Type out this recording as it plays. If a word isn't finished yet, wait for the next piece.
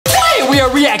we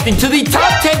are reacting to the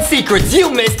top 10 secrets you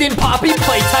missed in Poppy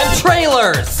Playtime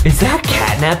trailers. Is that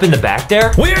catnap in the back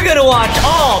there? We're gonna watch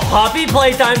all Poppy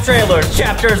Playtime trailers,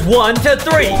 chapters 1 to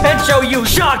 3, and show you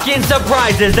shocking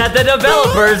surprises that the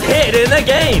developers hid in the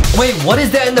game. Wait, what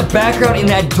is that in the background in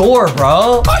that door,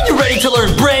 bro? Are you ready to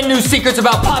learn brand new secrets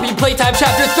about Poppy Playtime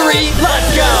chapter 3?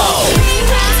 Let's go!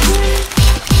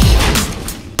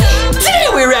 Today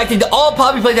we're reacting to all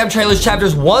Poppy Playtime trailers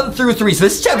chapters 1 through 3. So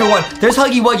this is chapter 1. There's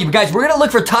Huggy Wuggy. But guys, we're gonna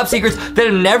look for top secrets that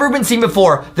have never been seen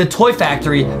before. The Toy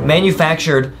Factory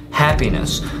manufactured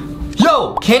happiness.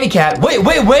 Yo, Candy Cat. Wait a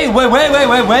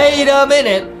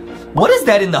minute. What is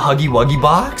that in the Huggy Wuggy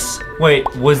box? Wait,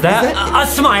 was that a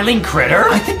smiling critter?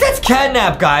 I think that's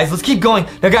catnap, guys. Let's keep going.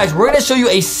 Now, guys, we're gonna show you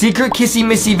a secret Kissy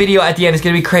Missy video at the end. It's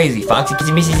gonna be crazy. Foxy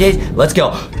Kissy Missy days. Let's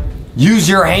go. Use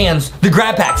your hands. The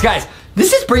grab packs, guys.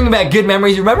 This is bringing back good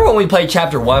memories. Remember when we played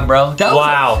chapter 1, bro? That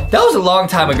was a long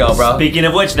time ago, bro. Speaking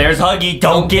of which, there's Huggy.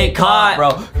 Don't get caught,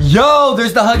 bro. Yo,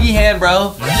 there's the Huggy hand,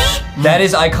 bro. That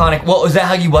is iconic. What was that,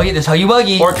 Huggy Wuggy? There's Huggy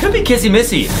Wuggy. Or it could be Kissy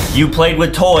Missy. You played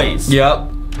with toys. Yep.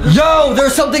 Yo,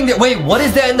 there's something that, wait, what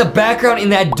is that in the background in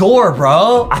that door,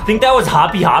 bro? I think that was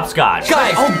Hoppy Hopscotch.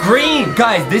 Guys. Oh, green.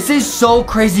 Guys, this is so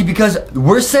crazy because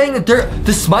we're saying that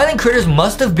the smiling critters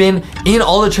must have been in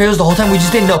all the trailers the whole time. We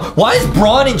just didn't know. Why is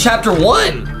Braun in chapter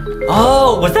 1?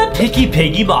 Oh, was that Picky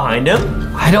Piggy behind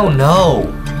him? I don't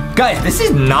know. Guys, this is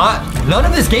not, none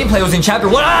of this gameplay was in chapter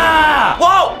 1. Ah!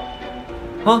 Whoa!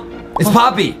 Huh? It's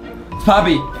Poppy. It's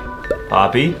Poppy.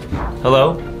 Poppy?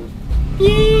 Hello?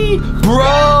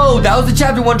 Bro, that was the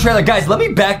chapter 1 trailer. Guys, let me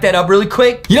back that up really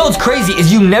quick. You know what's crazy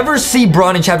is you never see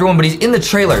Braun in chapter 1, but he's in the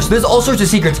trailer. So there's all sorts of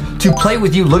secrets to play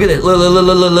with you. Look at it.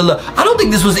 I don't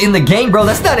think this was in the game, bro.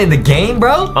 That's not in the game,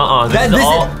 bro.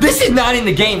 This is not in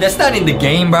the game. That's not in the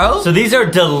game, bro. So these are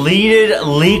deleted,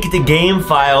 leaked game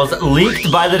files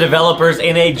leaked by the developers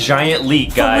in a giant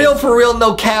leak, guys. For real,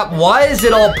 no cap. Why is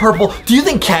it all purple? Do you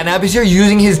think Catnap is here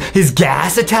using his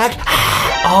gas attack?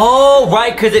 Oh,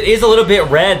 right, because it is a little bit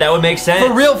red. That would make sense.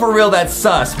 For real, that's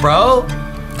sus, bro.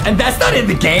 And that's not in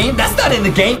the game. That's not in the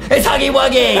game. It's Huggy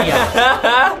Wuggy.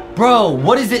 Bro,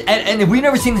 what is it? And if we've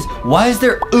never seen this, why is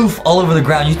there oof all over the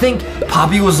ground? You think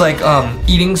Poppy was like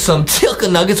eating some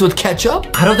chicken nuggets with ketchup?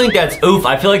 I don't think that's oof.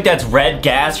 I feel like that's red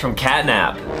gas from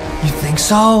Catnap. You think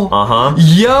so? Uh-huh.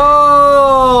 Yo!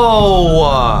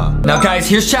 Now, guys,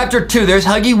 here's chapter 2. There's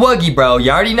Huggy Wuggy, bro. You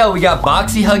already know we got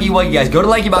Boxy Huggy Wuggy, guys. Go to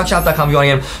LankyBoxShop.com if you want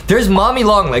to get them. There's Mommy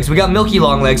Longlegs. We got Milky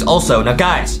Longlegs also. Now,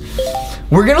 guys,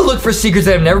 we're gonna look for secrets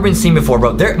that have never been seen before,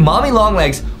 bro. Mommy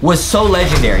Longlegs was so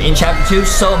legendary. In chapter 2,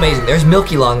 so amazing. There's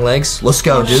Milky Longlegs. Let's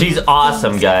go, dude. She's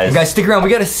awesome, guys. And guys, stick around. We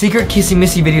got a secret Kissy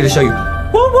Missy video to show you.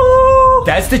 Woo-woo!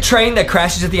 That's the train that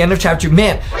crashes at the end of chapter 2.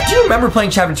 Man, do you remember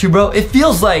playing chapter 2, bro? It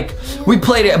feels like we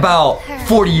played it about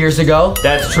 40 years ago.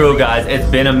 That's true, guys. It's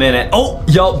been a minute. Oh!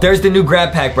 Yo, there's the new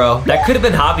grab pack, bro. That could have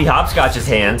been Hoppy Hopscotch's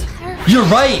hand. You're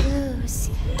right.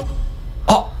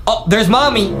 Oh, there's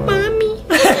Mommy.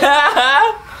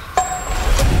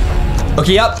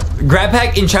 Okay, yep. Grab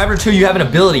pack in chapter 2, you have an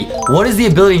ability. What is the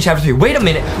ability in chapter 3? Wait a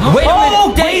minute.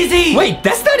 Oh, Daisy! Wait,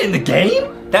 that's not in the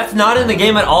game? That's not in the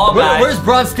game at all, guys. Where's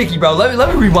Braun Sticky, bro? Let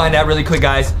me rewind that really quick,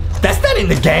 guys. That's not in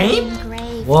the game?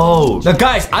 Whoa. Now,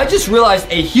 guys, I just realized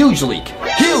a huge leak.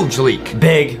 Huge leak.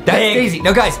 Big. That's Daisy.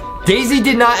 Now, guys, Daisy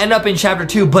did not end up in chapter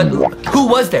 2, but who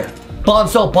was there?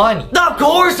 Bonzo Bunny. Of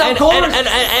course. And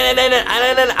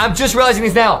I'm just realizing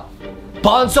this now.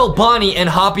 Bonzo Bunny and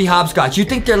Hoppy Hopscotch. You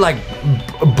think they're like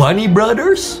bunny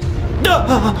brothers?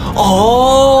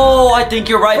 Oh, I think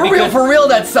you're right. For real,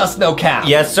 that's sus, no cap.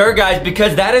 Yes, sir, guys,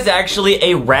 because that is actually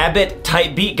a rabbit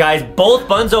type beat, guys. Both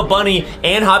Bunzo Bunny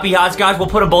and Hoppy Hopscotch, we'll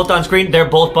put them both on screen. They're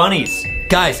both bunnies.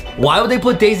 Guys, why would they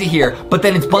put Daisy here, but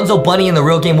then it's Bunzo Bunny in the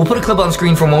real game? We'll put a clip on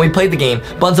screen from when we played the game.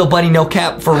 Bunzo Bunny, no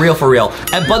cap, for real.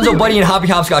 And Bunzo Bunny and Hoppy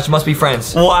Hopscotch must be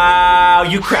friends. Wow,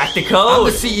 you cracked the code. I'm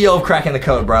the CEO of cracking the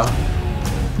code, bro.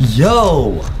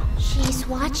 Yo. She's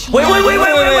watching. Wait.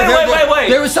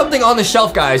 There was something on the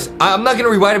shelf, guys. I'm not gonna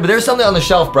rewind it, but there's something on the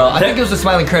shelf, bro. I think it was a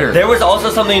smiling critter. There was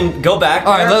also something. Go back.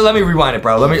 All right, let me rewind it,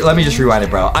 bro. Let me just rewind it,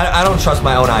 bro. I don't trust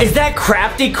my own eyes. Is that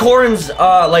Crafty Corn's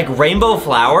like rainbow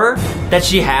flower that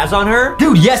she has on her?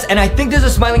 Dude, yes, and I think there's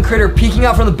a smiling critter peeking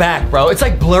out from the back, bro. It's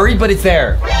like blurry, but it's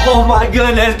there. Oh my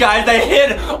goodness, guys! They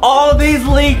hid all these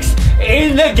leaks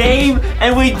in the game,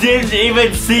 and we didn't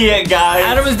even see it, guys.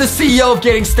 Adam is the CEO of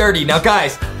Getting Sturdy. Now,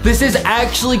 guys, this is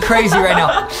actually crazy right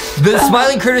now. The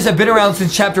smiling critters have been around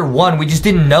since chapter 1. We just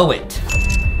didn't know it.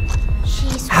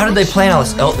 How did they plan all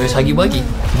this? Oh, there's Huggy Wuggy.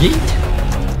 Yeet.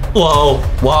 Whoa.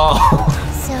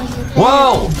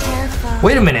 Whoa.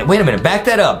 Wait a minute. Back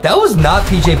that up. That was not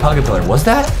PJ Puckapillar, was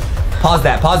that? Pause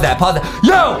that.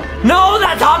 Yo! No,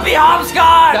 that's Hoppy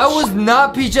Hopscotch! That was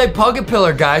not PJ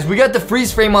Pug-a-Pillar, guys. We got the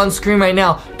freeze frame on screen right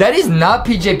now. That is not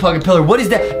PJ Pug-a-Pillar. What is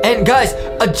that? And guys,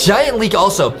 a giant leak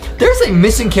also. There's a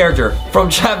missing character from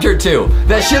chapter 2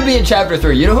 that should be in chapter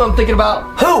 3. You know who I'm thinking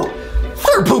about? Who?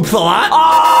 Third Poops a lot.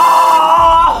 Oh!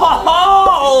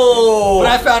 But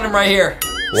I found him right here.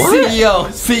 What?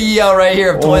 CEO right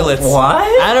here of toilets.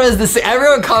 What? Adam is the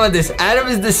everyone comment this. Adam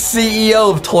is the CEO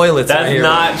of toilets. That's right here.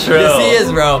 not true. Yes, he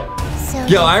is, bro.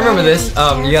 Yo, I remember this.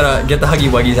 You gotta get the Huggy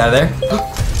Wuggies out of there.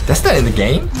 That's not in the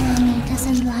game. Mommy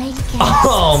doesn't like it.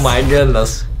 Oh my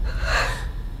goodness.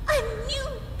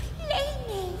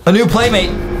 A new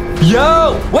playmate.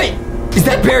 Yo, wait, is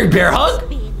that Berry Bear Hug?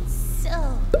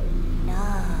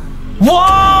 Whoa!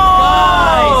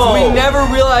 Guys, we never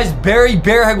realized Berry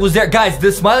Bear Hug was there. Guys,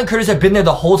 the smiling critters have been there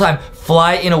the whole time.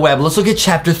 Fly in a web. Let's look at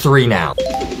chapter 3 now.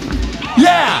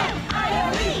 Yeah!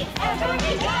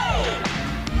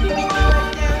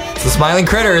 It's the smiling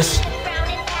critters.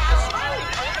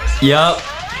 Yup.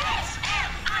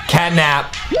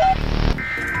 Catnap.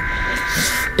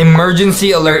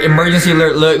 Emergency alert.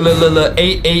 Look,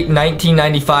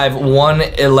 8/8/1995,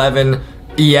 1:11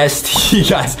 EST,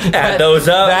 guys. Add those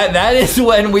up. That is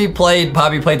when we played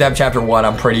Poppy Playtime Chapter 1,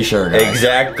 I'm pretty sure, guys.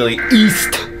 Exactly.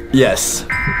 East. Yes.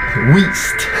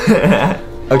 West.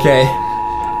 Okay.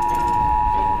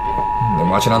 I'm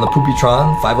watching on the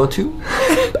Poopytron 502.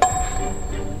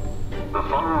 The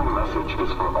following message is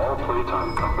for all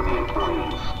Playtime Company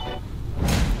employees.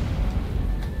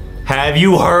 Have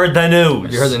you heard the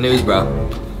news? You heard the news, bro.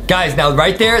 Guys, now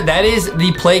right there, that is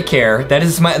the Play Care. That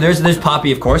is my, there's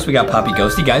Poppy, of course. We got Poppy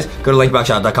Ghosty, guys. Go to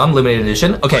LankyBoxShop.com, limited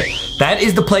edition. Okay, that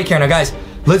is the Play Care. Now, guys,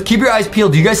 let's keep your eyes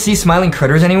peeled. Do you guys see smiling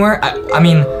critters anywhere? I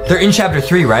mean, they're in chapter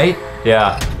 3, right?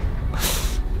 Yeah.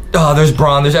 Oh, there's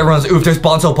Braun. There's everyone's. Oof, there's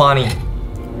Bonzo Pawnee.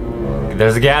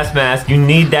 There's a gas mask. You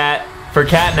need that for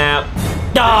catnap.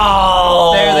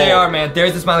 Oh! There they are, man.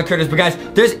 There's the smiling critters. But guys,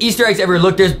 there's Easter eggs everywhere.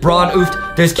 Look, there's Braun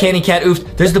oofed. There's Candy Cat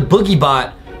oofed. There's the Boogie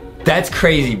Bot. That's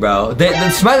crazy, bro.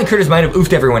 The smiling critters might have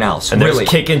oofed everyone else. And really. there's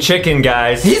Kickin' Chicken,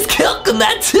 guys. He's kicking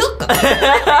that chicken.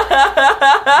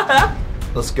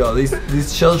 Let's go.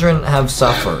 These children have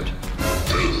suffered.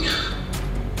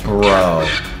 Bro.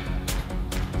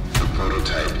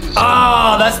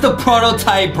 Oh, that's the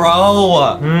prototype,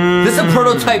 bro. This is a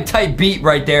prototype type beat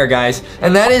right there, guys.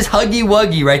 And that is Huggy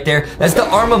Wuggy right there. That's the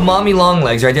arm of Mommy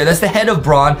Longlegs right there. That's the head of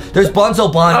Braun. There's Bonzo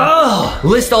Bon.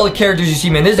 List all the characters you see,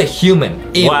 man. There's a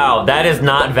human. Wow, that is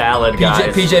not valid,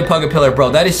 guys. PJ Pug-a-Pillar, bro.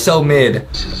 That is so mid.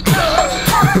 This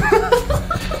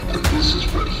is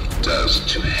what he does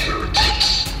to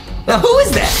heretics. Now, who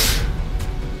is that?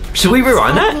 Should we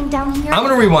rewind that? I'm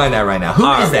gonna rewind that right now. Who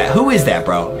is that? Who is that,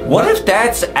 bro? What if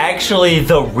that's actually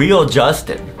the real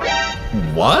Justin?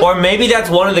 What? Or maybe that's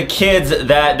one of the kids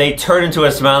that they turn into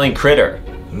a smiling critter.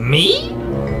 Me?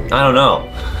 I don't know.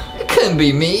 It couldn't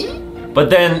be me. But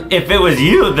then, if it was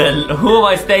you, then who am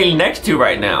I standing next to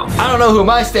right now? I don't know who am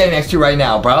I standing next to right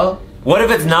now, bro. What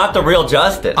if it's not the real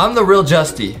Justin? I'm the real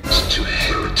Justy. To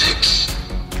heretics.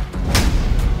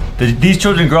 These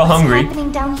children grow hungry. What's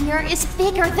happening down here is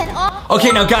bigger than all.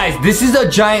 Okay, now guys, this is a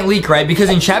giant leak, right?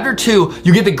 Because in chapter 2,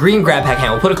 you get the green grab hack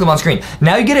hand. We'll put a clip on screen.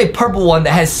 Now you get a purple one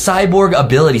that has cyborg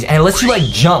abilities, and it lets you like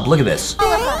jump. Look at this.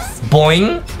 All of us.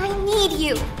 Boing. I need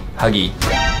you. Huggy.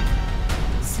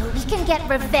 So we can get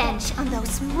revenge on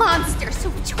those monsters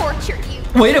who tortured you.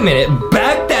 Wait a minute.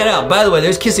 Back that up. By the way,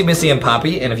 there's Kissy Missy and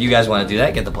Poppy, and if you guys want to do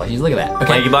that, get the plushies. Look at that.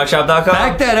 Okay. LankyBoxShop.com.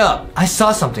 Back that up. I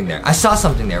saw something there. I saw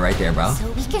something there right there, bro. So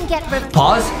we can get revenge.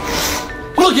 Pause.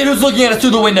 Look at who's looking at us through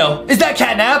the window. Is that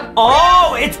Catnap?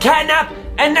 Oh, it's Catnap,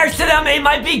 and next to them it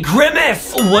might be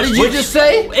Grimace. What did you just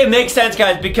say? It makes sense,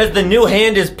 guys, because the new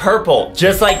hand is purple,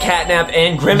 just like Catnap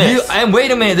and Grimace. And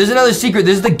wait a minute. There's another secret.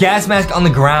 This is the gas mask on the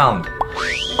ground.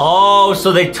 Oh,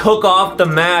 so they took off the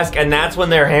mask, and that's when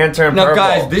their hand turned Now, purple.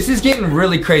 guys, this is getting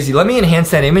really crazy. Let me enhance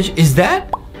that image. Is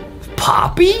that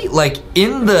Poppy? Like,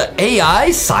 in the AI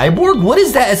cyborg? What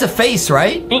is that? It's a face,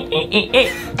 right?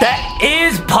 That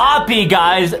is Poppy,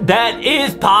 guys. That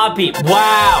is Poppy.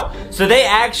 Wow. So they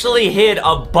actually hid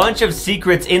a bunch of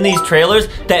secrets in these trailers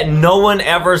that no one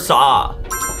ever saw.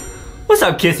 What's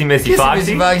up, Kissy Missy Foxy?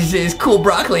 Kissy Missy Foxy says, cool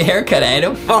broccoli haircut,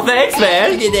 Adam. Oh, thanks, I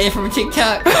man. get that from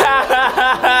TikTok.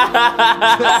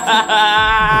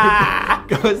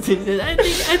 Ghosty says,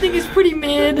 I think it's pretty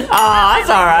mid. Ah, that's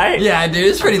all right. Yeah, dude,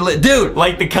 it's pretty lit. Dude,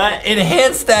 Like the cut.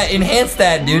 enhance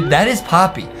that, dude. That is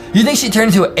Poppy. You think she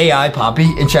turned into an AI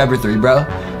Poppy in chapter 3, bro?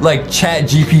 Like Chat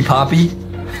GP Poppy?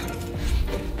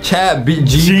 G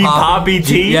Poppy? Poppy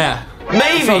T? Yeah. Maybe.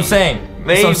 That's what I'm saying.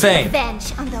 That's what I'm saying.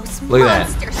 Revenge on those Look at that.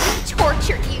 monsters who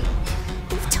tortured you.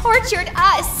 Who've tortured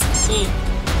us.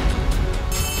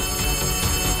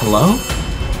 Hello?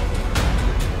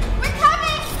 We're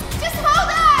coming! Just hold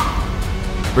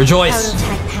on! Rejoice.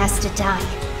 Prototype has to die.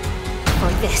 For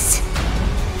this.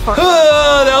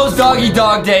 That was Doggy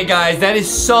Dog Day, guys. That is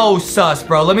so sus,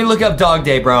 bro. Let me look up Dog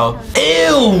Day, bro.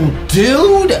 Ew,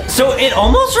 dude. So it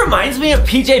almost reminds me of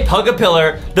PJ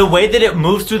Pugapillar, the way that it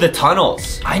moves through the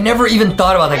tunnels. I never even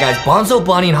thought about that, guys. Bonzo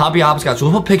Bunny and Hobby Hopscotch,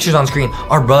 we'll put pictures on screen,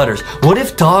 are brothers. What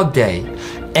if Dog Day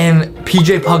and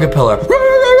PJ Pugapillar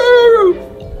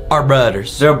are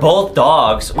brothers? They're both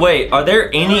dogs. Wait, are there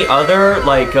any other,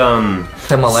 like,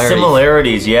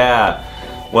 similarities? Yeah.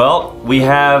 Well, we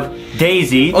have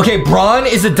Daisy. Okay, Braun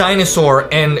is a dinosaur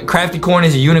and Crafty Corn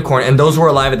is a unicorn, and those were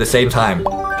alive at the same time.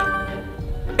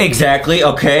 Exactly,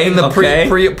 okay. In the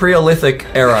Preolithic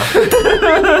era.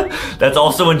 That's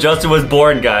also when Justin was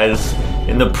born, guys.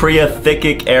 In the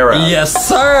Preolithic era. Yes,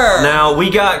 sir. Now, we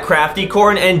got Crafty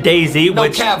Corn and Daisy, no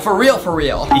which... cap, for real, for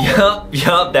real.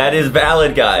 Yup, that is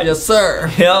valid, guys. Yes, sir.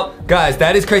 Yep. Guys,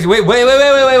 that is crazy. Wait.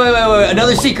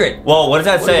 Another secret. Whoa, what does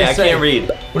that say? I can't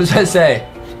read. What does that say?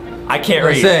 I can't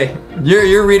read. Say,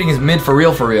 your reading is mid for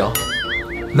real, for real.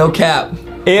 No cap.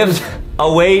 If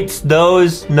awaits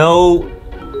those who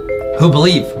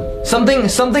believe.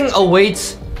 Something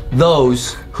awaits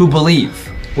those who believe.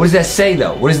 What does that say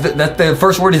though? What is the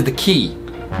first word is the key.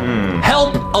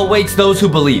 Help awaits those who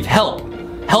believe. Help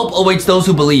awaits those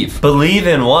who believe. Believe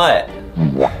in what?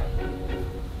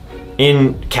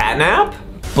 In catnap?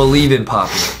 Believe in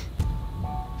Poppy.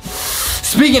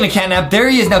 Speaking of Catnap, there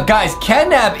he is. Now, guys,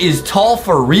 Catnap is tall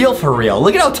for real, for real.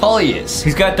 Look at how tall he is.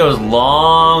 He's got those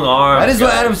long arms. That is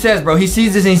what Adam says, bro. He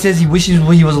sees this and he says he wishes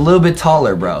he was a little bit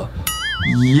taller, bro.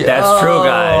 Yeah. That's true,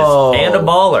 guys. And a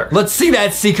baller. Let's see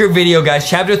that secret video, guys.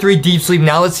 Chapter 3, Deep Sleep.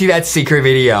 Now let's see that secret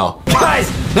video.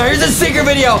 Guys, now here's the secret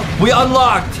video we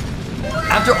unlocked.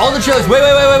 After all the trailers, wait.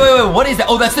 What is that?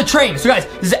 Oh, that's the train. So, guys,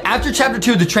 this is after Chapter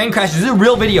 2, the train crashes. This is a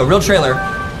real video, real trailer.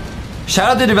 Shout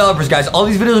out to the developers, guys. All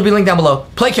these videos will be linked down below.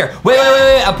 Playcare. Wait.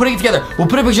 I'm putting it together. We'll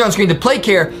put a picture on screen. The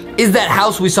Playcare is that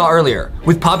house we saw earlier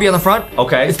with Poppy on the front.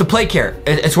 Okay. It's the Playcare.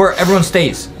 It's where everyone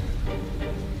stays.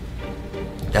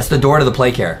 That's the door to the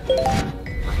Playcare.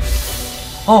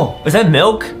 Oh, is that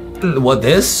milk? What,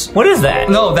 this? What is that?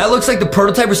 No, that looks like the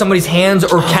prototype where somebody's hands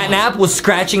or Catnap was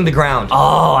scratching the ground.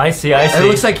 Oh, I see. It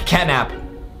looks like Catnap.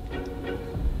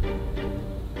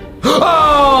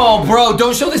 Oh, bro,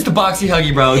 don't show this to Boxy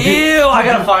Huggy, bro. Ew, I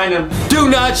gotta find him. Do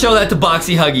not show that to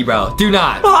Boxy Huggy, bro. Do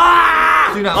not.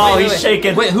 Ah! Do not. Oh, Wait, he's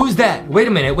shaking. Wait, who's that? Wait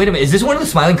a minute. Is this one of the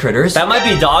smiling critters? That might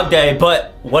be Dog Day,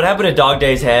 but what happened to Dog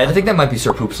Day's head? I think that might be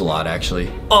Sir Poops a lot,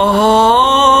 actually.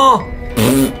 Oh!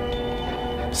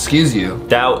 Excuse you.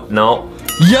 No.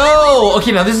 Yo!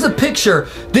 Okay, now this is a picture.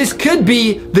 This could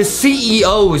be the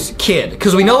CEO's kid.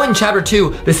 Because we know in Chapter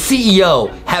 2, the CEO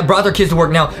had brought their kids to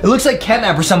work. Now, it looks like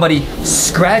Catnap or somebody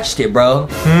scratched it, bro.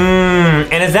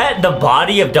 And is that the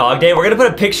body of Dog Day? We're gonna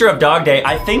put a picture of Dog Day.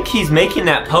 I think he's making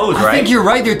that pose, right? I think you're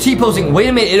right. They're T-posing. Wait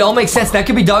a minute. It all makes sense. That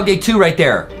could be Dog Day 2 right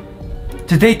there.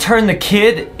 Did they turn the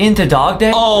kid into Dog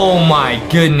Day? Oh my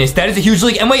goodness. That is a huge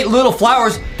leak. And wait, little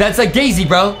flowers. That's like Daisy,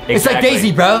 bro. Exactly. It's like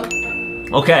Daisy, bro.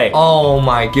 Okay. Oh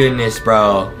my goodness,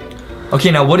 bro.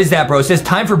 Okay, now what is that, bro? It says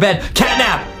time for bed.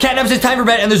 Catnap! Catnap says time for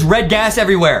bed, and there's red gas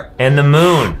everywhere. And the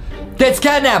moon. That's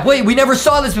Catnap. Wait, we never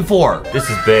saw this before. This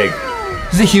is big.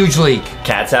 This is a huge leak.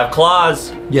 Cats have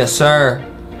claws. Yes, sir.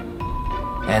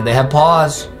 And they have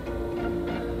paws.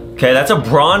 Okay, that's a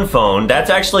Braun phone. That's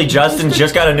actually Justin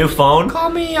just got a new phone. Call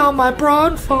me on my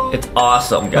Braun phone. It's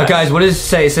awesome, guys. Now, guys, what does it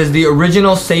say? It says the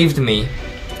original saved me.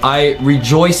 I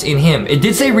rejoice in him. It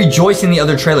did say rejoice in the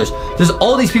other trailers. There's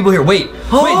all these people here. Wait.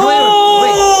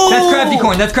 That's Crafty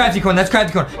Corn. That's Crafty Corn. That's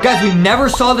Crafty Corn. Guys, we never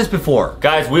saw this before.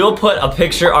 Guys, we will put a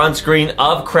picture on screen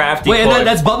of Crafty Corn. Wait, and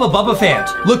that's Bubba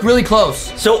Fant. Look really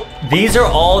close. So these are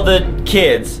all the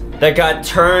kids that got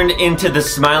turned into the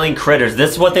smiling critters. This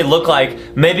is what they look like.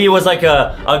 Maybe it was like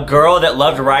a girl that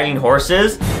loved riding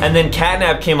horses, and then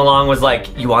Catnap came along, was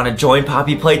like, you wanna join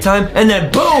Poppy Playtime? And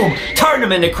then boom, turned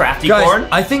them into Crafty Corn.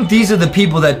 I think these are the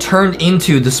people that turned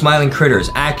into the smiling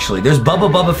critters, actually. There's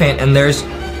Bubba Fant and there's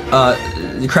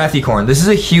Crafty Corn. This is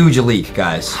a huge leak,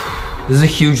 guys. This is a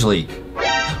huge leak.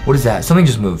 What is that? Something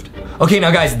just moved. Okay, now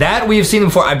guys, that we have seen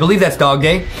before. I believe that's Dog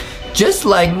Day. Just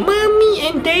like Mommy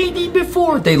and Daddy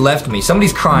before they left me.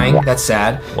 Somebody's crying. That's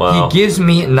sad. Wow. He gives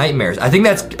me nightmares. I think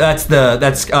that's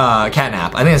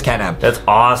Catnap. I think that's Catnap. That's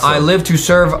awesome. I live to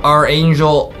serve our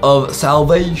angel of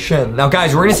salvation. Now,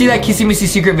 guys, we're gonna see that Kissy Missy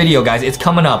secret video, guys. It's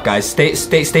coming up, guys. Stay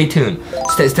tuned. Stay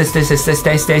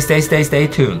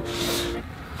tuned.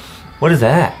 What is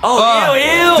that? Oh,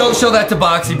 ew! Don't show that to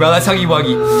Boxy, bro. That's Huggy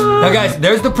Wuggy. Now, guys,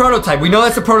 there's the prototype. We know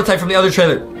that's the prototype from the other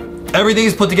trailer. Everything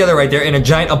is put together right there in a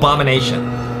giant abomination.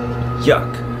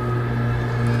 Yuck.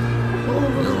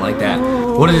 Doesn't like that.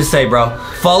 What does it say, bro?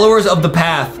 Followers of the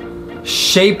path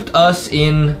shaped us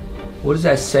in... What does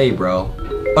that say, bro?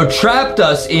 Or trapped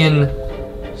us in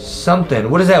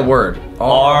something. What is that word?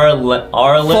 Far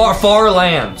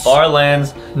lands. Far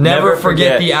lands. Never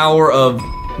forget the hour of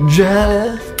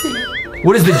justice.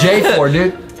 What is the J for,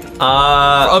 dude?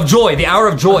 Of joy. The hour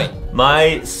of joy.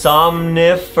 My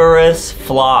somniferous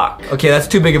flock. Okay, that's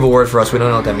too big of a word for us. We don't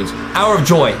know what that means. Hour of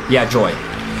joy. Yeah, joy.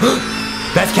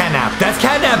 That's Catnap. That's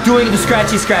Catnap doing the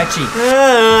scratchy.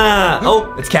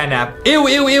 Oh, it's Catnap. Ew.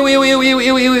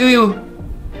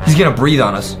 He's gonna breathe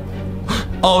on us.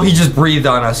 Oh, he just breathed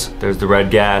on us. There's the red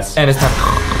gas. And it's time.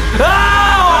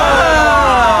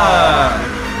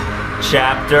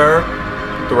 Chapter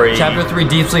 3. Chapter 3,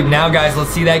 Deep Sleep. Now, guys,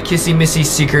 let's see that Kissy Missy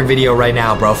secret video right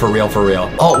now, bro. For real.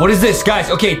 Oh, what is this, guys?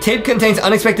 Okay, tape contains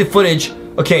unexpected footage.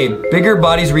 Okay, bigger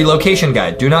bodies relocation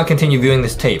guide. Do not continue viewing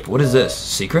this tape. What is this?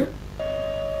 Secret?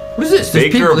 What is this?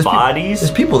 Bigger bodies?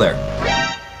 There's people there.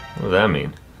 What does that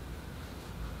mean?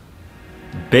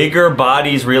 Bigger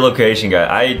bodies relocation guide.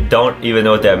 I don't even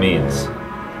know what that means.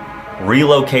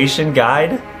 Relocation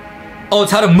guide? Oh,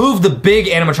 it's how to move the big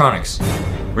animatronics.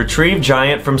 Retrieve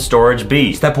giant from storage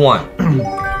B. Step 1.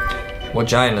 What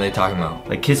giant are they talking about?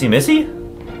 Like Kissy Missy?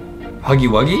 Huggy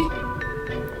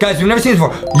Wuggy? Guys, we've never seen this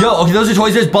before. Yo, okay, those are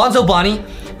toys. There's Bonzo Bonnie.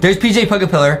 There's PJ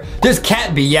Pugapillar. There's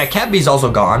Cat Bee. Yeah, Cat Bee's also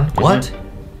gone. What?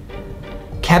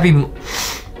 Cat Bee.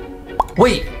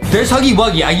 Wait, there's Huggy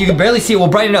Wuggy. You can barely see it. We'll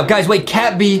brighten it up. Guys, wait,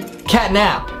 Cat Bee,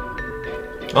 Catnap.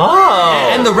 Oh.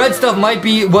 And the red stuff might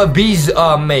be what bees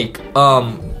make.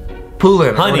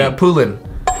 Poulin. Honey. Poulin.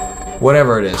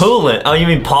 Whatever it is. Poulin. Oh, you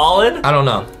mean pollen? I don't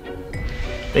know.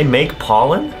 They make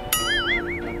pollen?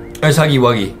 There's Huggy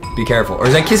Wuggy. Be careful. Or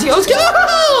is that Kissy? Oh, let's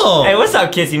go! Hey, what's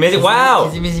up, Kissy Missy? Wow.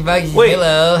 Kissy Missy Foxy. Wait.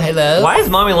 Hello. Why is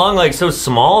Mommy Longlegs so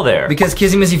small there? Because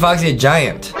Kissy Missy Foxy is a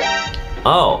giant.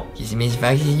 Oh. Kissy Missy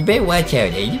Foxy, you better watch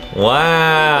out, lady.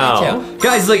 Wow.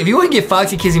 Guys, look, if you want to get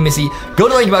Foxy Kissy Missy, go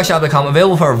to LankyBoxShop.com,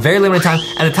 available for a very limited time.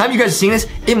 And the time you guys are seeing this,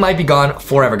 it might be gone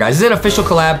forever, guys. This is an official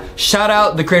collab. Shout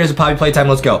out the creators of Poppy Playtime.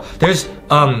 Let's go. There's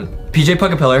PJ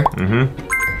Pugapillar.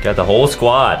 Got the whole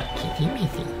squad. Kissy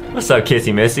Missy. What's up,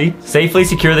 Kissy Missy? Safely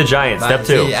secure the giant. Step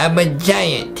 2. I'm a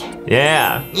giant.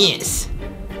 Yeah. Yes.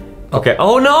 Okay.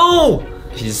 Oh no!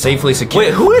 She's safely secure.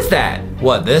 Wait, who is that?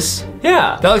 What, this?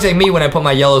 Yeah. That looks like me when I put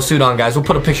my yellow suit on, guys. We'll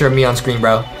put a picture of me on screen,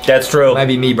 bro. That's true. Might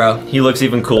be me, bro. He looks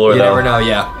even cooler, You though. never know,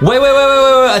 yeah. Wait.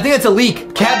 I think it's a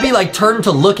leak. Cat Bee, like, turned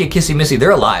to look at Kissy Missy.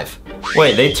 They're alive.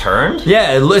 Wait, they turned?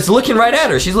 Yeah, it's looking right at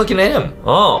her. She's looking at him.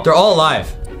 Oh. They're all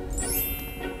alive.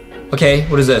 Okay,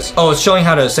 what is this? Oh, it's showing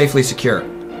how to safely secure.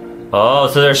 Oh,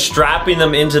 so they're strapping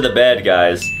them into the bed,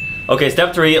 guys. Okay,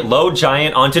 step 3, load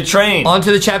giant onto train.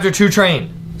 Onto the chapter 2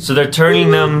 train. So they're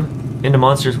turning them into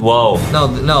monsters. Whoa.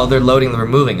 No, they're loading them,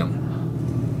 removing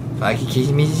them. Foxy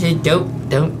Kissy Missy said,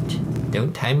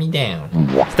 don't tie me down.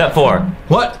 Step 4,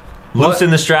 What? loosen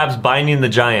the straps binding the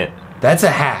giant. That's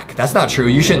a hack. That's not true.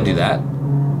 You shouldn't do that.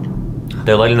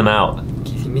 They're letting them out.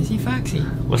 Kissy Missy Foxy.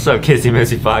 What's up, Kissy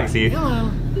Missy Foxy?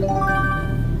 Hello.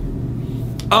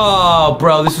 Oh,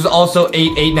 bro, this was also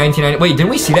 8/8/1990. Wait, didn't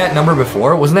we see that number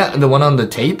before? Wasn't that the one on the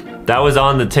tape? That was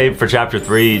on the tape for chapter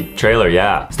 3 trailer,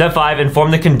 yeah. Step 5,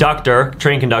 inform the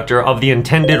train conductor of the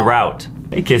intended route.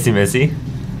 Hey, Kissy Missy.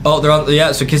 Oh, they're on.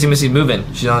 Yeah, so Kissy Missy's moving.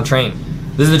 She's on the train.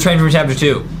 This is the train from chapter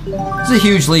 2. This is a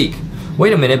huge leak.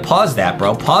 Wait a minute. Pause that,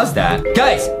 bro. Pause that.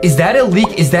 Guys, is that a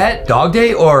leak? Is that Dog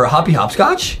Day or Hoppy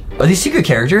Hopscotch? Are these secret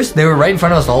characters? They were right in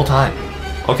front of us the whole time.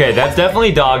 Okay, that's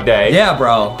definitely Dog Day. Yeah,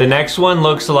 bro. The next one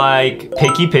looks like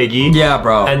Picky Piggy. Yeah,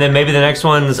 bro. And then maybe the next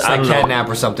one's, It's I like don't know. Catnap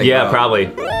or something. Yeah, bro.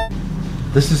 probably.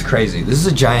 This is crazy. This is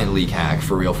a giant leak hack.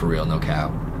 For real, no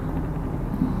cap.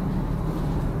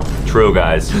 True,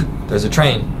 guys. There's a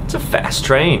train. It's a fast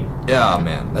train. Yeah,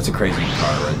 man. That's a crazy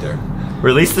car right there.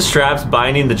 Release the straps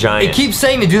binding the giant. It keeps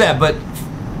saying to do that, but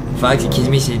Foxy Kissy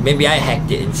Missy, maybe I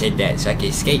hacked it and said that so I could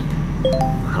escape.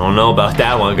 I don't know about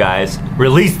that one, guys.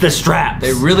 Release the straps.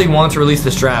 They really want to release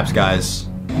the straps, guys.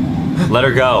 Let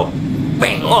her go.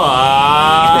 Bang. Oh,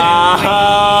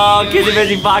 Kissy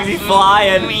Missy Foxy's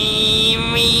flying.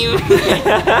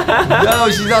 No,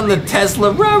 she's on the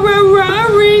Tesla.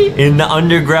 Rah-rah-rah-ree. In the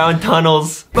underground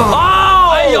tunnels.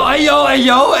 Oh!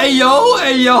 Ayo!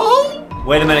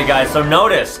 Wait a minute, guys. So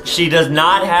notice, she does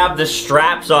not have the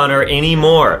straps on her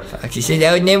anymore. Foxy said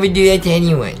I would never do that to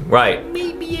anyone. Right.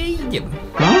 Maybe I do.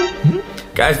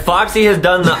 Guys, Foxy has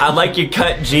done the I like your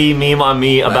cut G meme on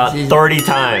me about Foxy's- 30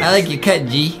 times. I like your cut,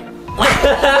 G.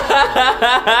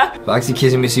 Foxy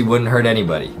Kissy Missy wouldn't hurt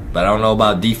anybody, but I don't know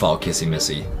about default Kissy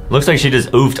Missy. Looks like she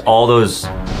just oofed all those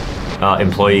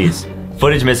employees.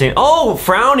 Footage missing. Oh,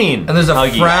 frowning. And there's a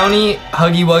frowny,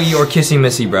 huggy wuggy, or kissy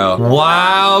missy, bro.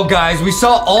 Wow, guys, we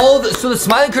saw so the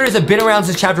smiling critters have been around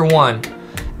since chapter 1.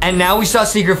 And now we saw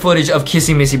secret footage of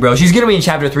Kissy Missy, bro. She's gonna be in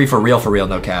chapter 3 for real,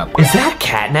 no cap. Is that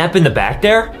catnap in the back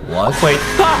there? What? Wait.